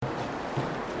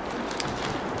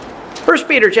1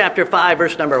 Peter chapter 5,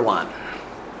 verse number 1.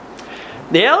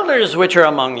 The elders which are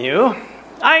among you,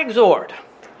 I exhort,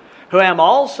 who am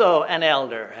also an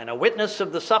elder and a witness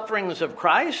of the sufferings of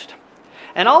Christ,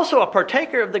 and also a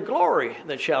partaker of the glory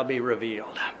that shall be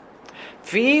revealed.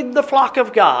 Feed the flock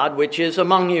of God which is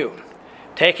among you,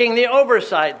 taking the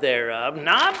oversight thereof,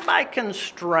 not by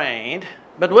constraint,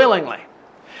 but willingly,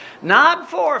 not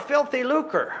for filthy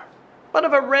lucre, but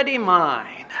of a ready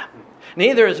mind,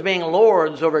 neither as being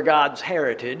lords over God's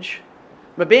heritage,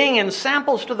 but being in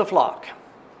samples to the flock.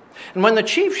 And when the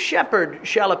chief shepherd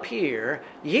shall appear,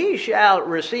 ye shall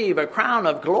receive a crown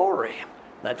of glory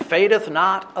that fadeth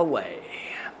not away.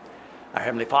 Our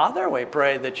Heavenly Father, we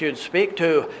pray that you'd speak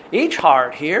to each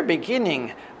heart here,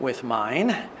 beginning with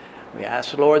mine. We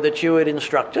ask, Lord, that you would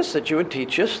instruct us, that you would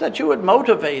teach us, that you would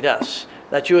motivate us,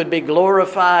 that you would be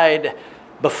glorified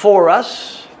before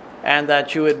us, and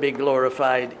that you would be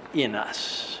glorified in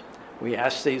us. We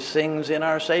ask these things in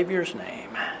our Savior's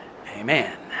name.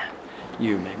 Amen.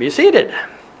 You may be seated.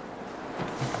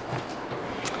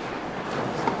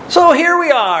 So here we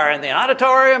are in the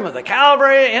auditorium of the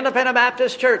Calvary Independent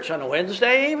Baptist Church on a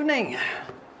Wednesday evening.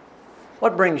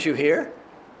 What brings you here?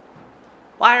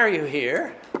 Why are you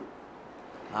here?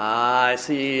 I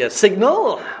see a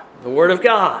signal, the Word of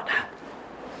God.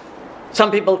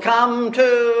 Some people come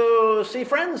to see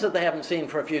friends that they haven't seen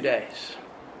for a few days.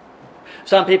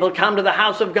 Some people come to the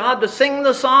house of God to sing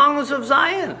the songs of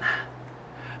Zion.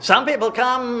 Some people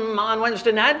come on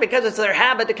Wednesday night because it's their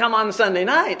habit to come on Sunday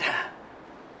night.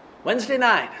 Wednesday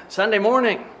night, Sunday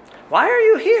morning. Why are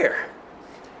you here?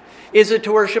 Is it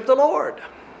to worship the Lord?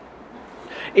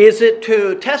 Is it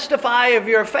to testify of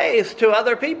your faith to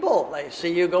other people? They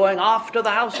see you going off to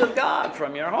the house of God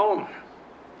from your home.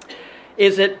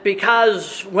 Is it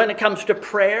because when it comes to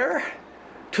prayer,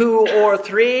 2 or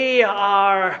 3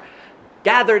 are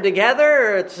gathered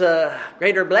together, it's a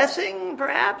greater blessing,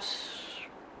 perhaps?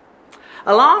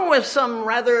 Along with some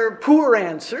rather poor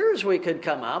answers we could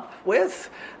come up with,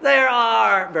 there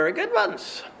are very good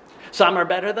ones. Some are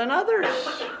better than others.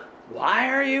 Why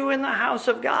are you in the house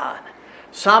of God?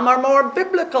 Some are more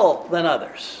biblical than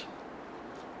others.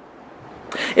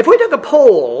 If we took a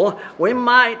poll, we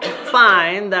might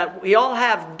find that we all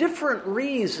have different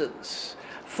reasons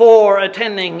for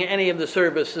attending any of the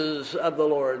services of the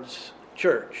Lord's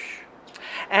church.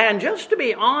 And just to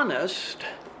be honest,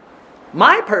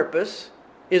 my purpose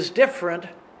is different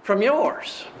from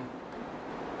yours.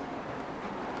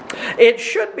 It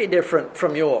should be different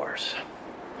from yours.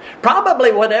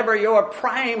 Probably whatever your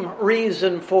prime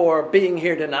reason for being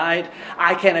here tonight,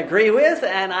 I can agree with,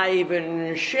 and I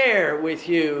even share with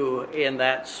you in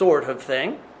that sort of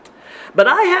thing. But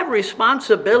I have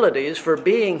responsibilities for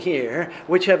being here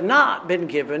which have not been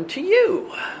given to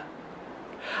you.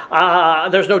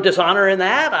 There's no dishonor in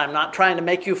that. I'm not trying to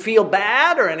make you feel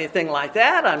bad or anything like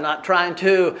that. I'm not trying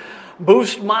to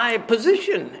boost my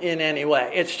position in any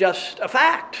way. It's just a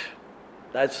fact.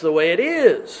 That's the way it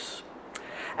is.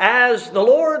 As the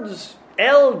Lord's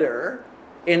elder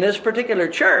in this particular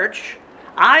church,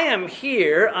 I am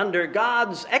here under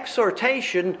God's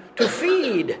exhortation to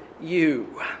feed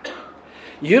you.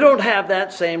 You don't have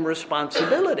that same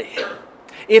responsibility.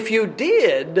 If you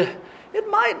did, it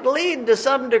might lead to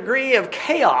some degree of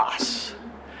chaos.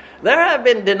 There have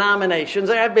been denominations,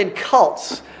 there have been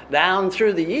cults down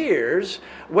through the years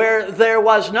where there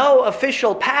was no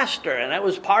official pastor, and that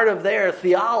was part of their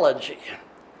theology.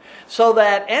 So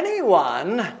that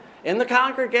anyone in the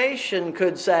congregation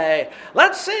could say,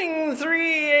 let's sing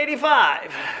 385.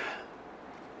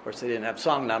 Of course, they didn't have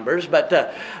song numbers, but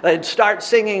they'd start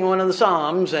singing one of the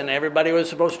psalms, and everybody was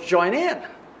supposed to join in.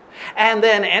 And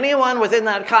then anyone within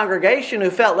that congregation who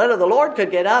felt led of the Lord could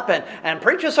get up and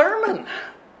preach a sermon,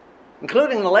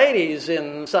 including the ladies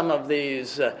in some of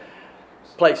these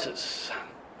places.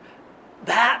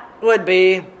 That would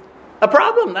be a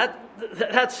problem.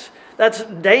 That's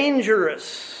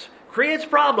dangerous, creates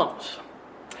problems.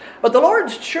 But the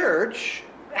Lord's church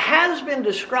has been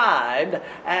described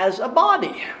as a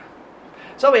body.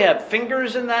 So we have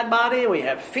fingers in that body, we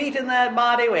have feet in that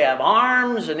body, we have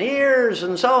arms and ears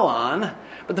and so on.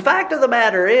 But the fact of the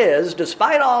matter is,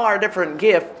 despite all our different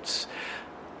gifts,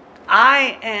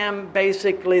 I am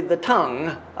basically the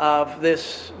tongue of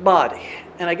this body.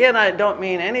 And again, I don't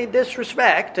mean any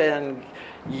disrespect, and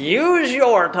use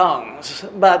your tongues,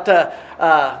 but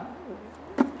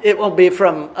it won't be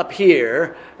from up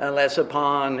here unless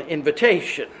upon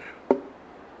invitation.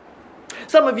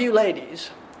 Some of you ladies,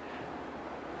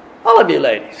 all of you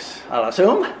ladies, I'll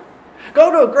assume,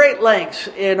 go to great lengths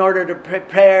in order to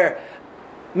prepare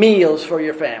meals for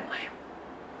your family.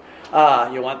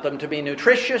 You want them to be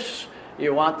nutritious.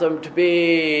 You want them to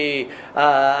be,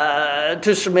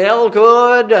 to smell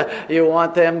good. You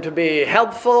want them to be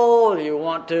helpful. You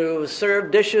want to serve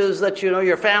dishes that you know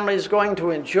your family is going to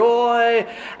enjoy.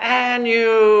 And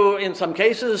you, in some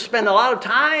cases, spend a lot of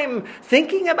time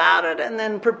thinking about it and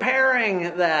then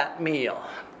preparing that meal.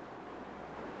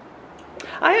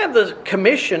 I have the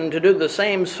commission to do the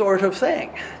same sort of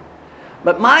thing.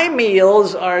 But my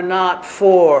meals are not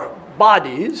for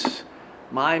bodies.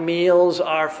 My meals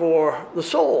are for the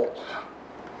soul.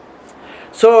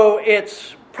 So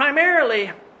it's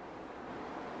primarily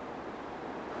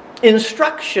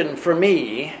instruction for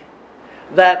me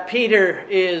that Peter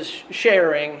is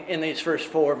sharing in these first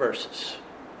 4 verses.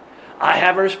 I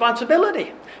have a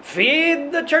responsibility.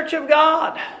 Feed the church of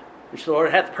God, which the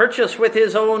Lord hath purchased with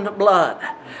his own blood.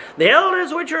 The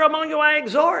elders which are among you I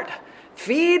exhort.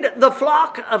 Feed the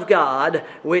flock of God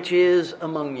which is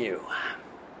among you.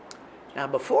 Now,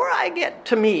 before I get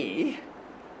to me,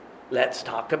 let's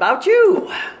talk about you,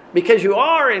 because you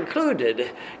are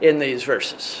included in these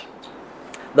verses.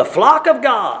 The flock of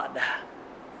God.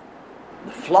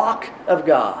 The flock of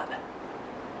God.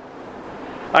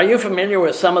 Are you familiar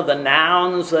with some of the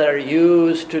nouns that are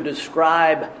used to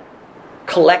describe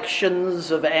collections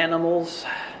of animals?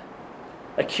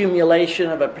 Accumulation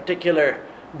of a particular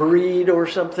breed or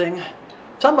something?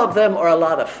 Some of them are a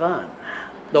lot of fun.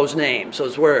 Those names,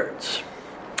 those words.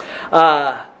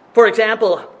 For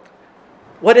example,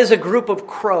 what is a group of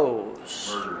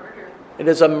crows? Murder. It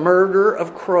is a murder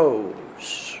of crows.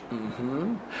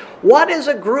 Mm-hmm. What is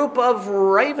a group of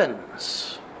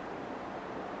ravens?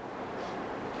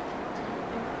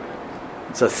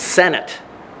 It's a senate.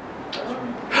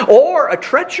 Or a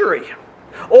treachery.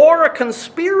 Or a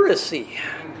conspiracy.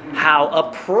 How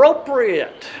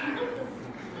appropriate.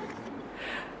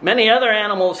 Many other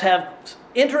animals have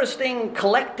interesting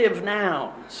collective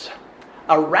nouns.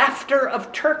 A rafter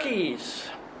of turkeys.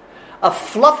 A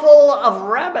fluffle of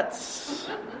rabbits.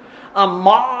 A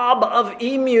mob of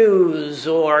emus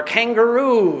or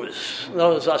kangaroos.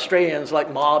 Those Australians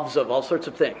like mobs of all sorts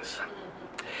of things.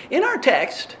 In our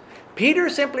text, Peter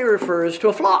simply refers to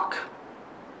a flock.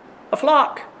 A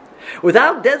flock.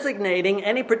 Without designating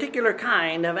any particular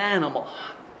kind of animal.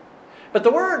 But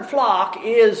the word flock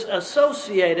is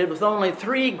associated with only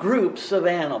 3 groups of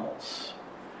animals.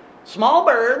 Small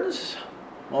birds,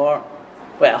 or,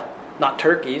 well, not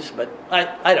turkeys, but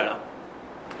I don't know.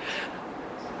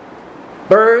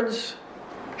 Birds,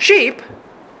 sheep,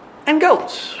 and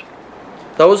goats.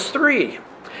 Those 3.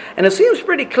 And it seems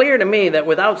pretty clear to me that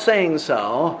without saying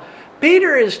so,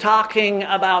 Peter is talking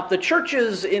about the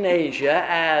churches in Asia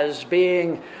as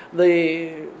being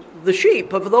the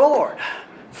sheep of the Lord.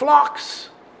 Flocks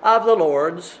of the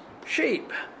Lord's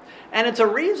sheep. And it's a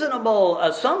reasonable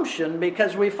assumption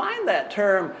because we find that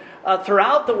term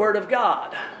throughout the Word of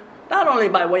God. Not only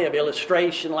by way of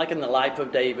illustration, like in the life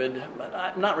of David, but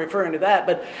I'm not referring to that,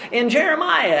 but in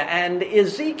Jeremiah and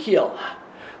Ezekiel.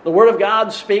 The Word of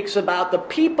God speaks about the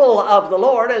people of the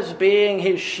Lord as being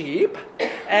his sheep,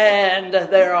 and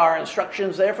there are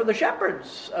instructions there for the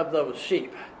shepherds of those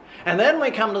sheep. And then we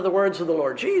come to the words of the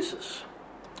Lord Jesus.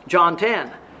 John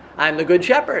 10, I am the good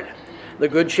shepherd. The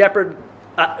good shepherd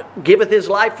giveth his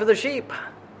life for the sheep.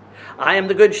 I am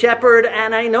the good shepherd,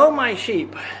 and I know my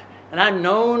sheep, and I'm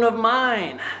known of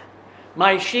mine.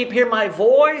 My sheep hear my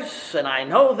voice, and I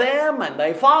know them, and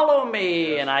they follow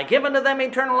me, and I give unto them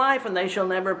eternal life, and they shall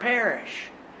never perish.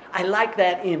 I like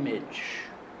that image.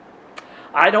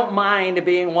 I don't mind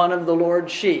being one of the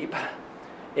Lord's sheep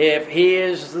if he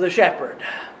is the shepherd.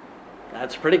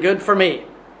 That's pretty good for me.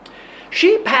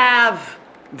 Sheep have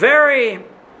very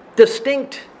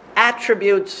distinct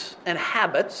attributes and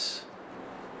habits,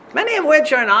 many of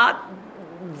which are not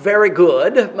very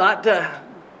good, but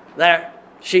they're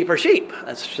sheep are sheep.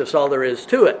 That's just all there is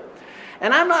to it.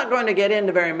 And I'm not going to get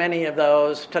into very many of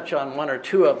those, touch on 1 or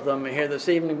 2 of them here this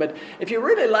evening, but if you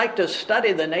really like to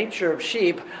study the nature of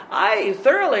sheep, I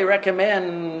thoroughly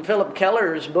recommend Philip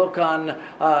Keller's book on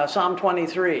Psalm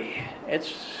 23.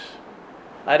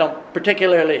 I don't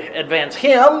particularly advance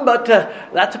him, but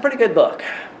that's a pretty good book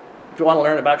if you want to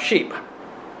learn about sheep.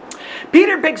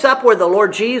 Peter picks up where the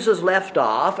Lord Jesus left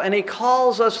off, and he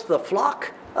calls us the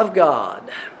flock of God.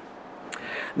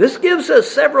 This gives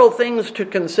us several things to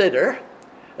consider,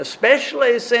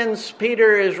 especially since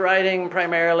Peter is writing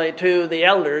primarily to the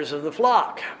elders of the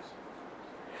flock.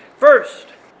 First,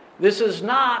 this is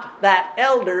not that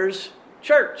elder's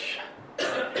church.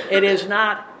 It is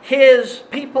not his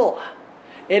people.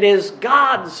 It is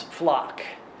God's flock.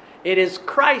 It is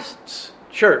Christ's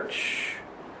church.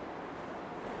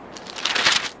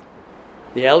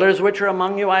 The elders which are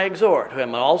among you I exhort, who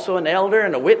am also an elder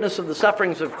and a witness of the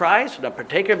sufferings of Christ, and a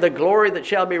partaker of the glory that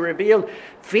shall be revealed.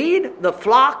 Feed the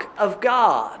flock of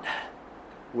God,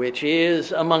 which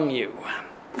is among you.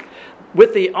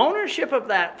 With the ownership of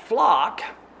that flock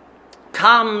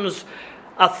comes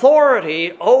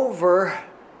authority over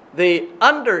the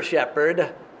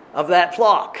under-shepherd of that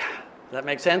flock. Does that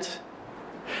make sense?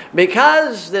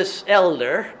 Because this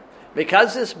elder,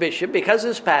 because this bishop, because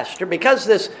this pastor, because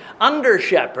this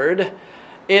under-shepherd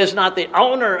is not the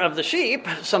owner of the sheep,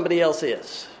 somebody else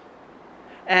is.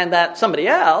 And that somebody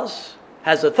else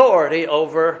has authority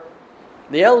over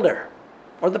the elder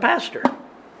or the pastor.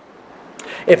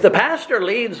 If the pastor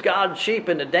leads God's sheep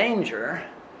into danger,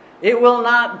 it will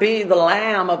not be the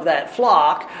lamb of that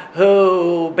flock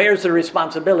who bears the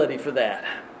responsibility for that.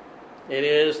 It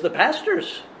is the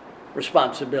pastor's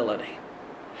responsibility.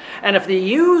 And if the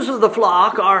ewes of the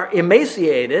flock are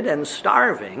emaciated and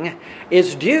starving,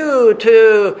 it's due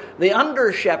to the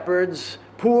under-shepherd's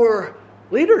poor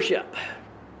leadership.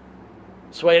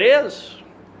 That's the way it is.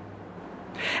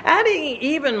 Adding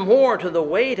even more to the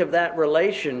weight of that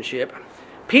relationship,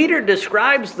 Peter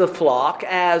describes the flock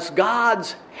as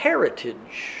God's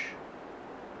heritage.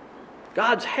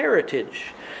 God's heritage.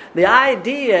 The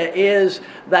idea is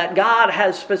that God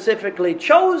has specifically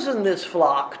chosen this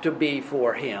flock to be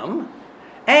for him,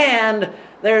 and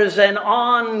there's an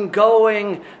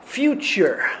ongoing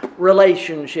future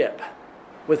relationship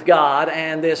with God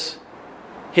and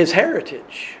his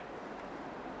heritage.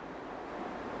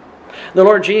 The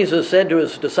Lord Jesus said to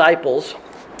his disciples,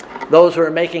 those who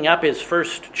are making up his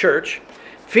first church,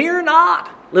 "Fear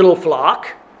not, little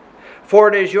flock, for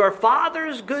it is your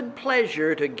Father's good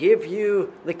pleasure to give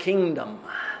you the kingdom."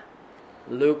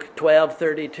 Luke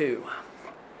 12:32.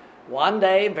 One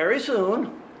day, very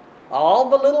soon, all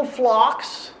the little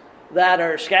flocks that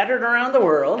are scattered around the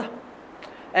world,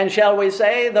 and shall we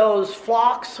say those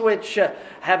flocks which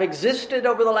have existed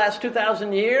over the last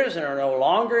 2,000 years and are no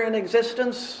longer in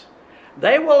existence,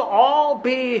 they will all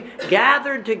be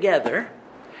gathered together,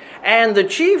 and the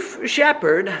chief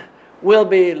shepherd will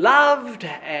be loved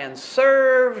and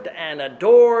served and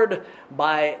adored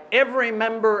by every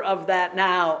member of that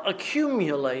now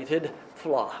accumulated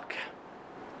flock.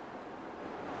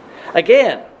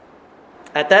 Again,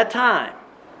 at that time,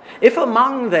 if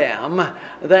among them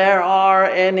there are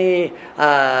any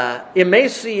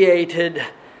emaciated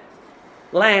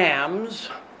lambs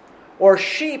or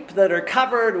sheep that are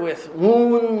covered with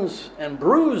wounds and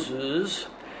bruises,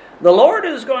 the Lord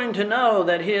is going to know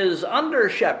that his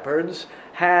under-shepherds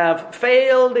have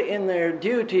failed in their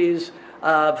duties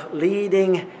of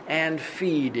leading and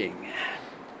feeding.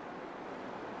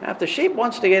 Now, if the sheep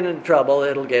wants to get into trouble,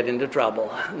 it'll get into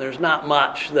trouble. There's not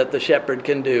much that the shepherd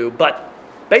can do. But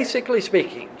basically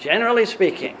speaking, generally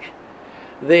speaking,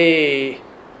 the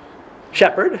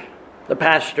shepherd, the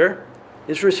pastor,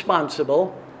 is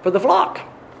responsible for the flock.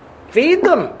 Feed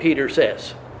them, Peter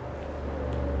says.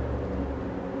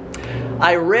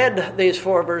 I read these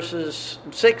 4 verses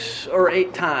 6 or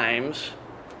 8 times,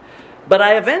 but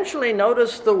I eventually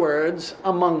noticed the words,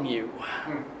 "among you."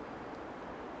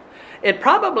 It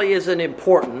probably isn't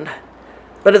important,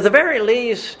 but at the very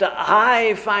least,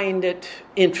 I find it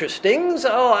interesting,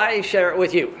 so I share it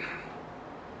with you.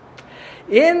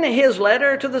 In his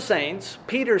letter to the saints,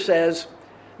 Peter says,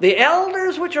 "The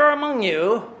elders which are among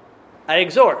you, I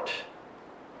exhort."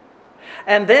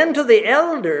 And then to the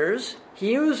elders,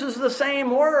 he uses the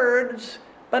same words,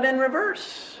 but in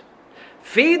reverse.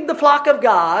 "Feed the flock of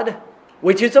God,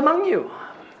 which is among you."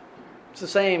 It's the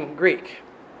same Greek.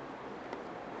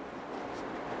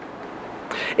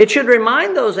 It should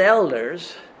remind those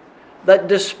elders that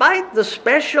despite the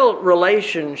special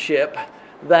relationship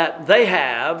that they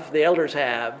have, the elders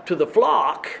have, to the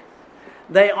flock,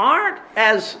 they aren't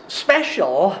as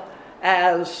special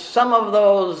as some of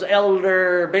those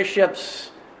elder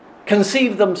bishops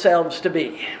conceive themselves to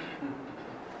be.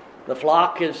 The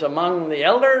flock is among the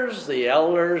elders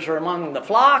are among the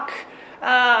flock.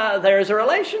 There's a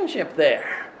relationship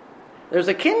there. There's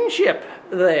a kinship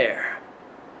there.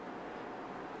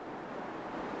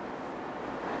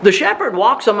 The shepherd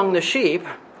walks among the sheep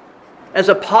as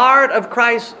a part of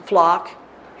Christ's flock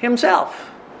himself.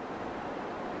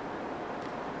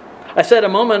 I said a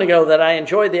moment ago that I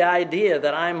enjoy the idea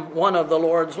that I'm one of the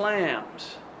Lord's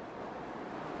lambs.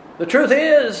 The truth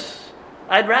is,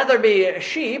 I'd rather be a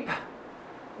sheep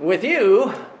with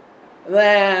you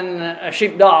than a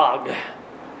sheepdog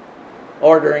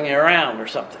ordering you around or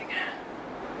something.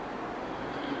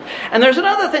 And there's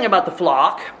another thing about the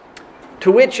flock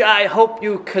to which I hope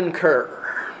you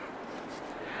concur.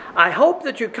 I hope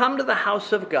that you come to the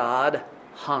house of God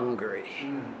hungry.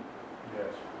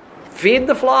 Yes. Feed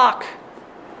the flock.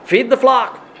 Feed the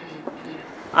flock.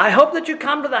 I hope that you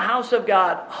come to the house of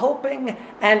God hoping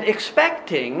and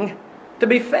expecting to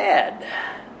be fed.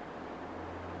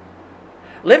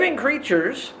 Living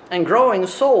creatures and growing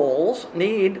souls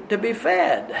need to be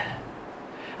fed.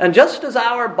 And just as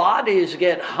our bodies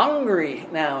get hungry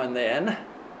now and then,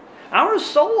 our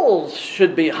souls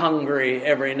should be hungry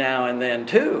every now and then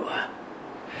too.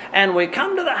 And we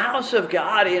come to the house of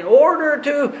God in order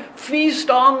to feast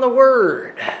on the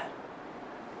Word.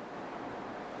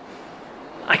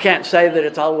 I can't say that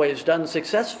it's always done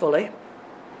successfully.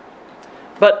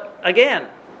 But again,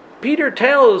 Peter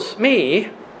tells me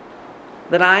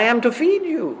that I am to feed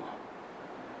you,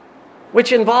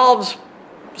 which involves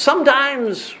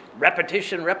sometimes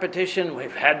repetition.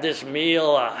 We've had this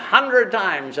meal 100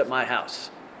 times at my house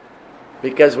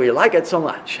because we like it so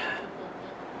much.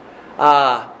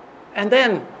 And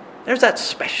then there's that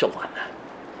special one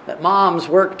that mom's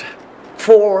worked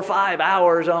 4 or 5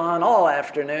 hours on all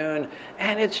afternoon,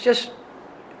 and it's just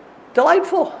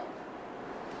delightful,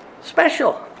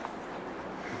 special.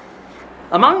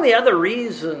 Among the other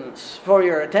reasons for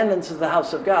your attendance at the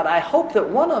house of God, I hope that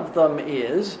one of them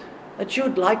is that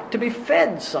you'd like to be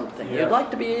fed something. Yes. You'd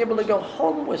like to be able to go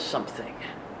home with something.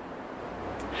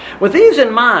 With these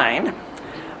in mind,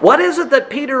 what is it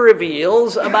that Peter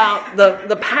reveals about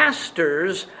the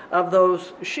pastors of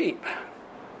those sheep?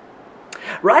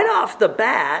 Right off the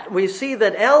bat, we see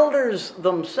that elders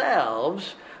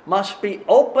themselves must be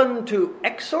open to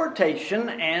exhortation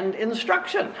and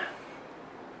instruction.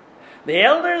 The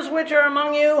elders which are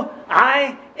among you,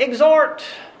 I exhort.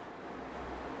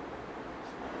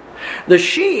 The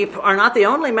sheep are not the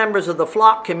only members of the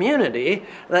flock community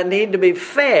that need to be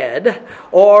fed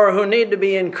or who need to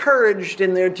be encouraged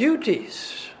in their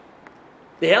duties.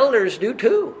 The elders do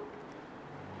too.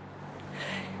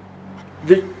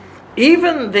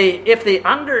 If the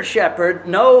under-shepherd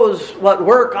knows what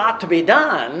work ought to be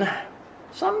done,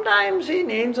 sometimes he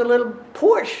needs a little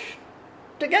push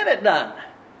to get it done.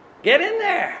 Get in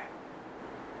there.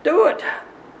 Do it.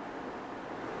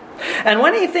 And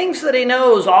when he thinks that he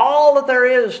knows all that there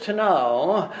is to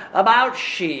know about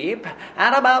sheep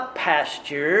and about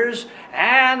pastures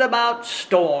and about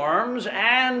storms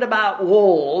and about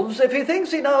wolves, if he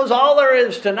thinks he knows all there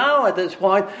is to know at this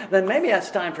point, then maybe it's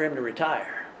time for him to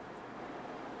retire.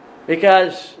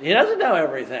 Because he doesn't know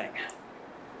everything.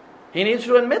 He needs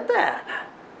to admit that.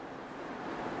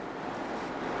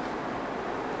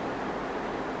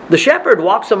 The shepherd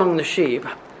walks among the sheep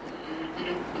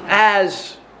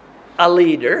as a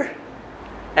leader,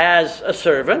 as a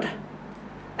servant,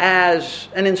 as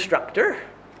an instructor,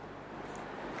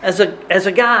 as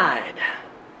a guide.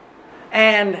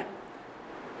 And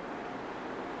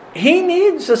he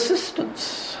needs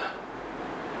assistance.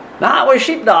 Not with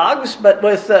sheepdogs, but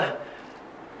with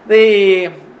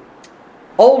the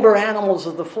older animals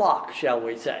of the flock, shall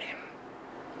we say.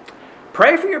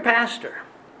 Pray for your pastor.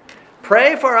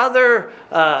 Pray for other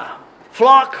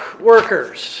flock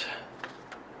workers.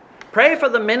 Pray for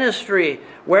the ministry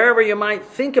wherever you might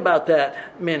think about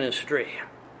that ministry.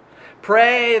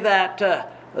 Pray that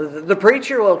the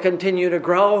preacher will continue to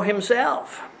grow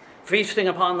himself, feasting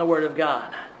upon the Word of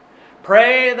God.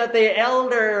 Pray that the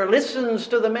elder listens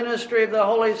to the ministry of the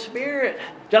Holy Spirit,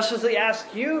 just as he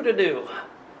asks you to do,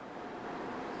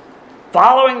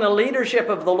 following the leadership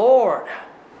of the Lord.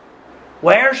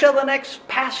 Where shall the next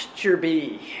pasture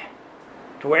be?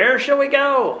 To where shall we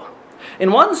go?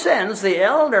 In one sense, the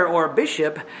elder or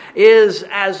bishop is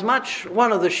as much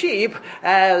one of the sheep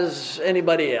as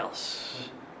anybody else.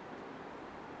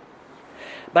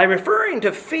 By referring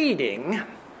to feeding,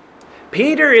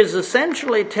 Peter is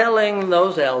essentially telling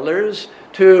those elders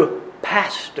to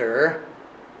pastor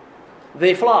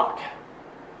the flock.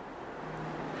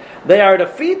 They are to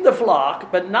feed the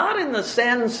flock, but not in the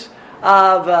sense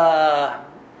of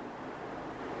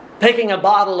taking a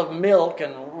bottle of milk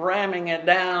and ramming it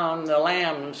down the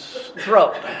lamb's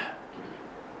throat.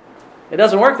 It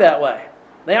doesn't work that way.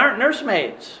 They aren't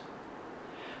nursemaids.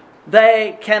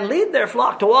 They can lead their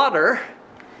flock to water,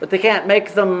 but they can't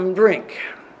make them drink.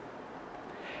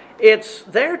 It's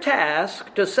their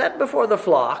task to set before the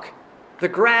flock the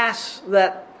grass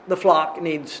that the flock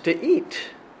needs to eat,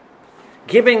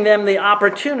 giving them the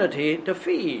opportunity to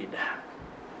feed.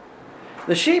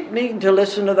 The sheep need to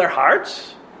listen to their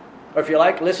hearts, or if you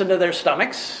like, listen to their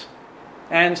stomachs,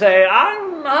 and say,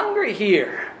 I'm hungry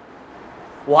here.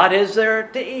 What is there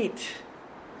to eat?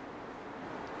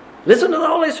 Listen to the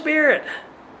Holy Spirit.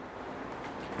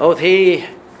 Both He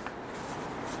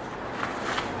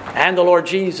and the Lord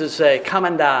Jesus say, come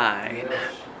and dine.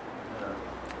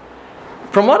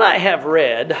 From what I have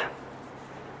read,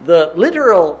 the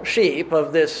literal sheep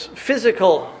of this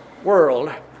physical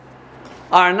world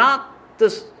are not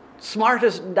the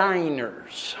smartest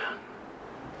diners.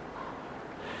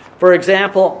 For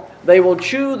example, they will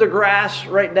chew the grass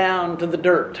right down to the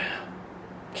dirt,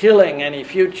 killing any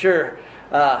future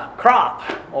crop,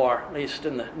 or at least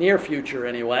in the near future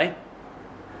anyway.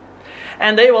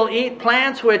 And they will eat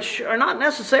plants which are not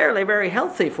necessarily very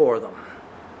healthy for them.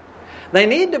 They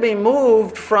need to be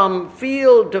moved from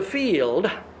field to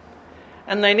field,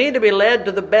 and they need to be led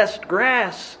to the best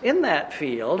grass in that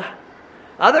field.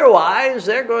 Otherwise,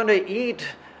 they're going to eat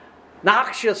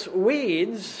noxious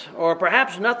weeds or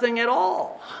perhaps nothing at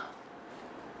all.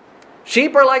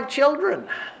 Sheep are like children,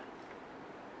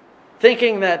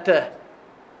 thinking that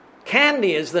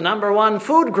candy is the number one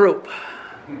food group.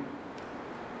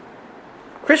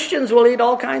 Christians will eat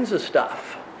all kinds of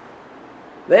stuff.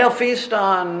 They'll feast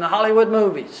on Hollywood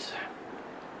movies,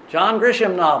 John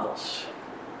Grisham novels.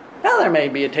 Now, there may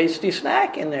be a tasty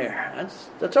snack in there.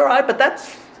 That's all right, but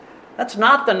that's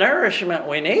not the nourishment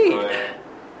we need. Right.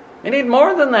 We need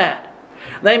more than that.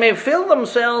 They may fill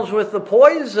themselves with the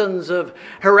poisons of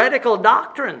heretical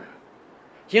doctrine,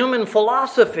 human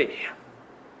philosophy.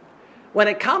 When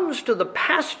it comes to the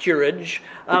pasturage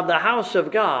of the house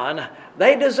of God,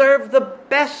 they deserve the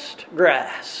best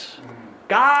grass,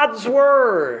 God's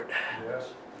Word. Yes.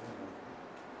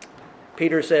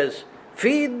 Peter says,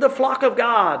 "Feed the flock of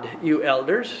God, you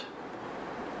elders."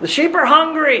 The sheep are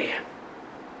hungry.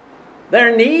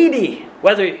 They're needy,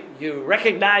 whether you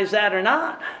recognize that or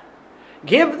not.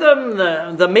 Give them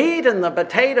the meat and the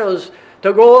potatoes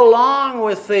to go along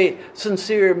with the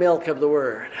sincere milk of the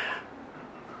Word.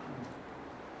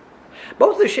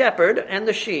 Both the shepherd and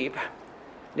the sheep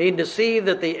need to see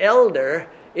that the elder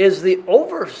is the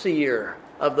overseer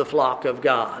of the flock of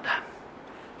God.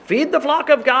 Feed the flock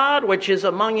of God which is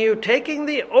among you, taking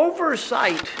the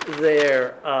oversight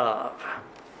thereof.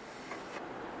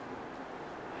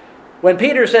 When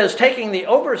Peter says taking the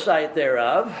oversight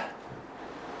thereof,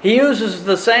 he uses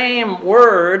the same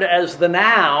word as the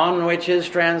noun which is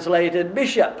translated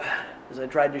bishop, as I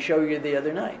tried to show you the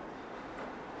other night.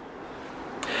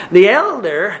 The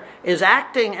elder is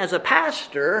acting as a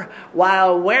pastor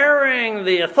while wearing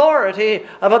the authority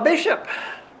of a bishop.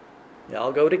 They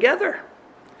all go together.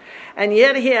 And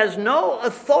yet he has no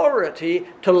authority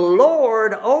to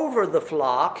lord over the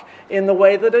flock in the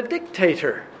way that a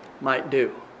dictator might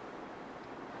do.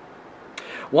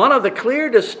 One of the clear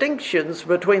distinctions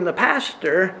between the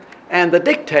pastor and the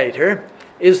dictator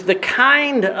is the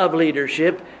kind of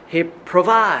leadership he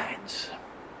provides.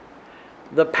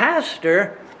 The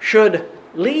pastor should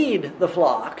lead the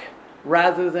flock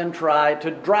rather than try to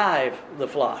drive the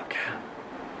flock.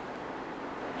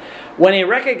 When he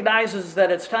recognizes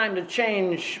that it's time to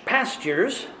change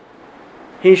pastures,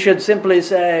 he should simply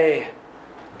say,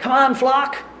 "Come on,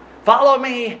 flock, follow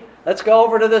me. Let's go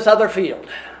over to this other field."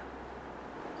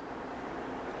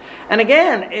 And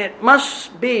again, it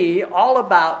must be all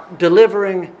about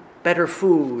delivering better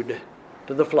food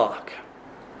to the flock.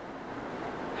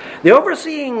 The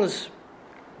overseeing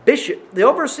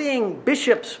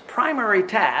bishop's primary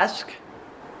task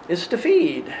is to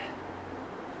feed.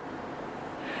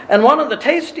 And one of the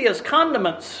tastiest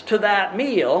condiments to that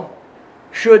meal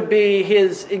should be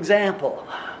his example.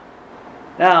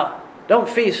 Now, don't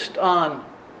feast on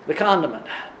the condiment.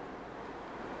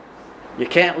 You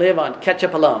can't live on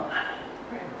ketchup alone.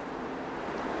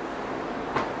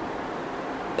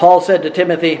 Paul said to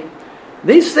Timothy,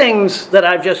 "These things that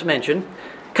I've just mentioned,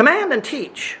 command and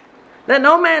teach. Let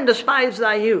no man despise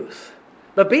thy youth,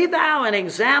 but be thou an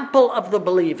example of the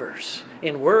believers,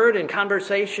 in word, in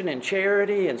conversation, in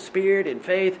charity, in spirit, in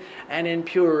faith, and in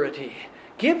purity."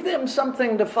 Give them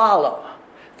something to follow.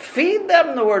 Feed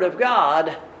them the Word of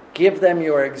God. Give them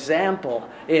your example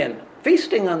in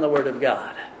feasting on the Word of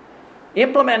God,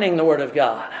 implementing the Word of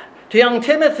God. To young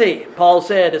Timothy, Paul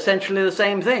said essentially the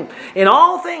same thing. In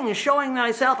all things, showing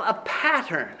thyself a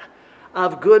pattern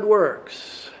of good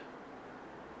works.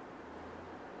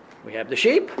 We have the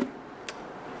sheep.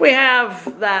 We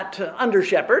have that under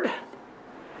shepherd.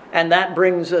 And that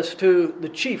brings us to the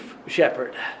chief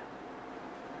shepherd.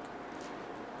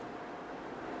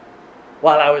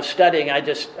 While I was studying,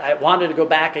 I wanted to go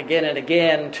back again and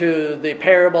again to the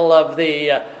parable of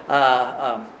the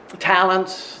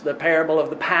talents, the parable of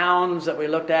the pounds that we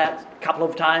looked at a couple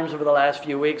of times over the last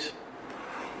few weeks.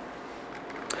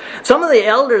 Some of the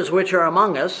elders which are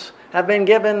among us have been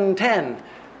given 10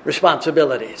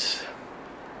 responsibilities,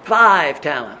 5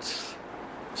 talents,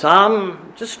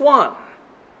 some just 1.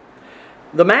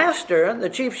 The master, the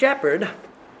chief shepherd,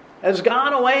 has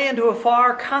gone away into a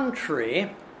far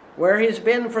country where he's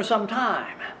been for some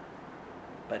time.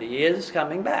 But he is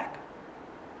coming back.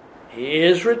 He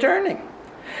is returning.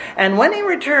 And when he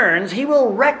returns, he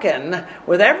will reckon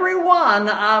with every one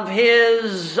of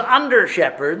his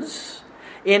under-shepherds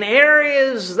in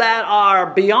areas that are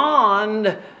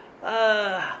beyond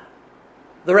the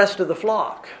rest of the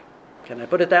flock. Can I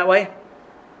put it that way?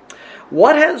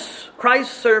 What has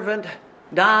Christ's servant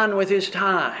done with his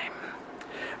time?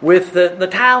 With the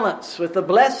talents, with the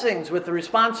blessings, with the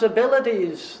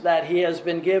responsibilities that he has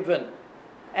been given,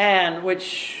 and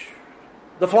which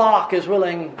the flock is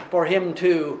willing for him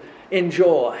to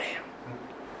enjoy?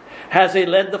 Has he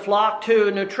led the flock to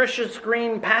nutritious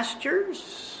green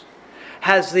pastures?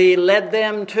 Has he led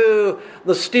them to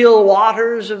the still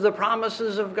waters of the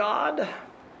promises of God?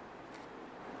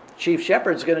 Chief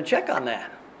shepherd's going to check on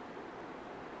that.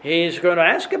 He's going to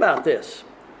ask about this.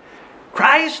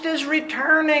 Christ is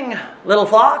returning, little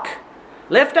flock.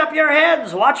 Lift up your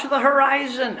heads, watch the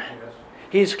horizon. Yes.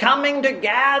 He's coming to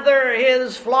gather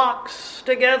his flocks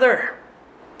together.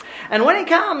 And when he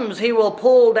comes, he will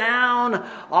pull down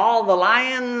all the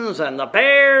lions and the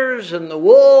bears and the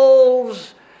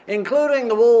wolves, including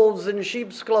the wolves in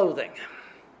sheep's clothing.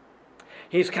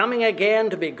 He's coming again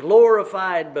to be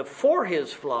glorified before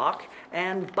his flock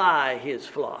and by his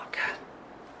flock.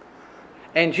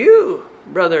 And you,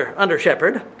 brother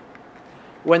under-shepherd,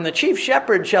 when the chief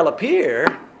shepherd shall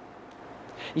appear,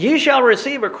 ye shall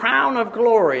receive a crown of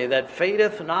glory that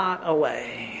fadeth not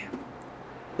away.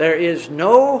 There is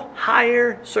no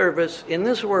higher service in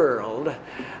this world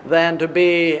than to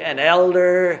be an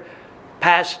elder,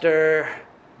 pastor,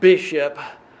 bishop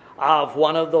of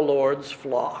one of the Lord's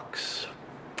flocks.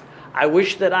 I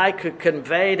wish that I could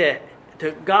convey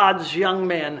to God's young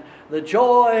men the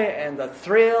joy and the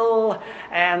thrill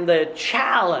and the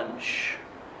challenge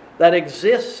that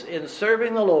exists in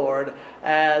serving the Lord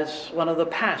as one of the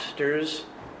pastors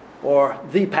or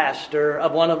the pastor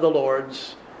of one of the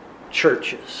Lord's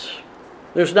churches.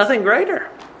 There's nothing greater.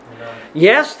 Amen.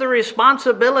 Yes, the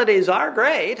responsibilities are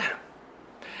great,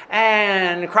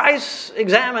 and Christ's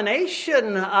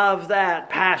examination of that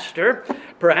pastor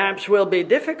perhaps will be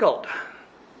difficult.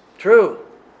 True.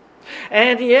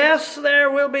 And yes,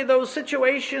 there will be those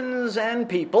situations and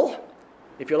people,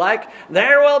 if you like.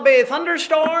 There will be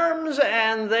thunderstorms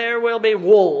and there will be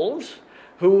wolves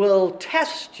who will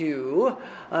test you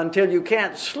until you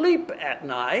can't sleep at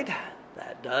night.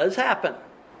 That does happen.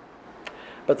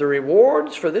 But the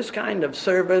rewards for this kind of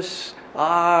service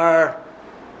are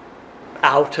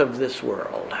out of this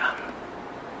world.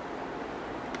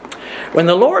 When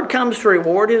the Lord comes to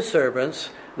reward his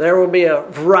servants, there will be a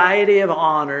variety of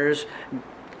honors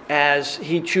as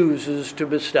he chooses to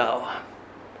bestow.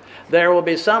 There will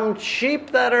be some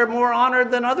sheep that are more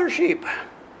honored than other sheep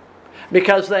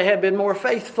because they have been more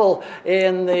faithful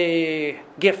in the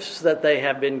gifts that they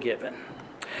have been given.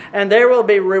 And there will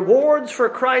be rewards for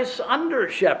Christ's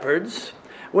under-shepherds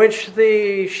which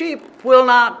the sheep will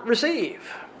not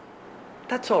receive.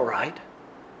 That's all right.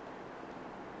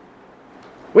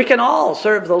 We can all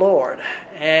serve the Lord,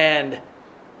 and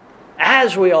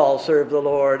as we all serve the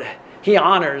Lord, he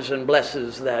honors and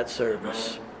blesses that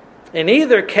service. In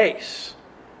either case,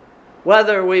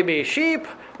 whether we be sheep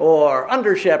or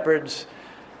under-shepherds,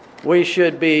 we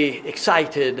should be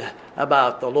excited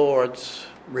about the Lord's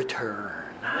return.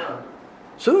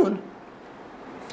 Soon.